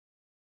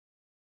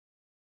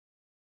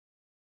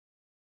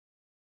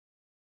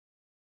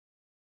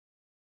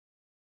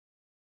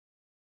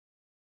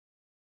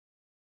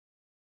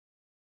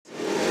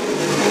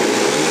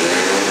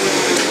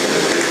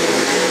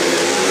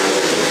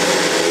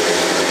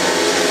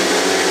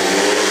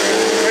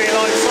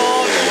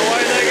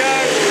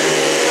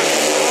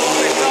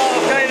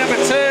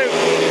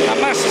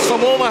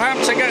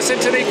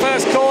into the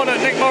first corner.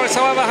 Nick Morris,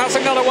 however,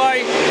 hasn't got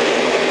away.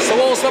 It's the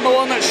Wolves number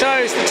 1 that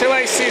shows. The 2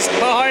 aces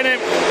behind him,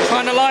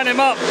 trying to line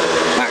him up.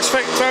 Max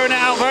Fricke throwing it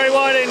out very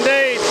wide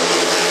indeed.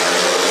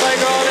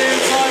 Sagar in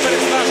time, but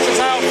it's Masters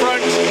out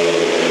front.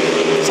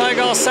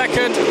 Sagar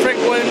second,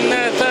 Fricke win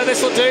third.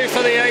 This will do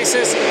for the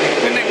aces.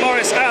 With Nick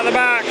Morris out the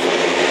back.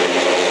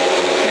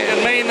 It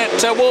would mean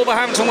that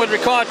Wolverhampton would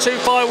require 2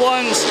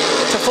 5-1s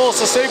to force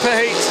a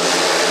superheat.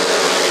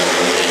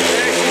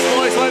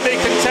 Boys won't be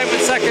content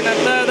with second and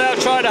third.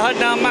 They'll try to hunt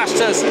down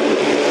Masters.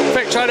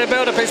 Fricke trying to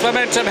build up his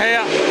momentum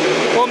here.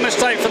 One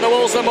mistake for the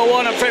Wolves number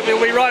 1, and Fricke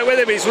will be right with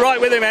him. He's right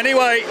with him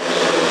anyway.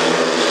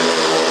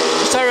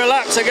 Just over a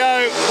lap to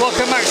go. What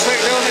can Max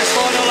Fricke do on this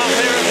final lap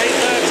here of heat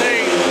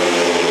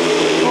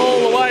 13? All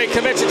the way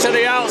committed to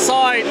the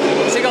outside.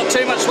 Has he got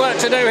too much work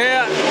to do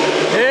here?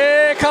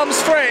 Here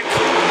comes Fricke.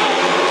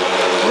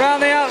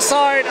 Round the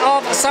outside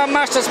of Sam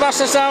Masters.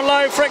 Masters down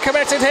low. Fricke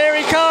committed. Here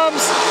he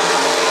comes.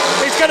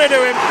 He's going to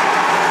do him.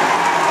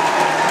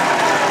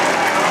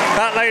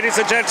 That, ladies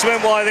and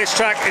gentlemen, why this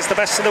track is the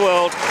best in the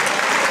world.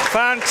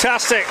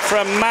 Fantastic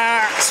from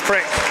Max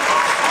Fricke.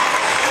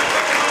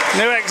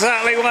 Knew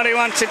exactly what he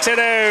wanted to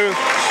do.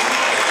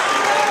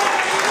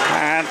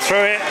 And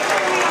threw it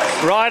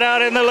right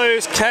out in the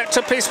loose. Kept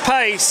up his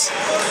pace.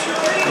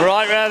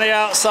 Right round the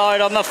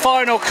outside on the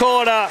final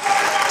corner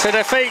to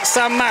defeat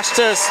Sam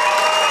Masters.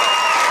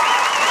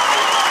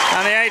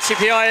 And the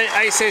ATP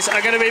Aces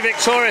are going to be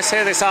victorious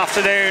here this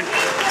afternoon.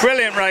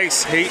 Brilliant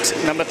race, heat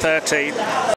number 13.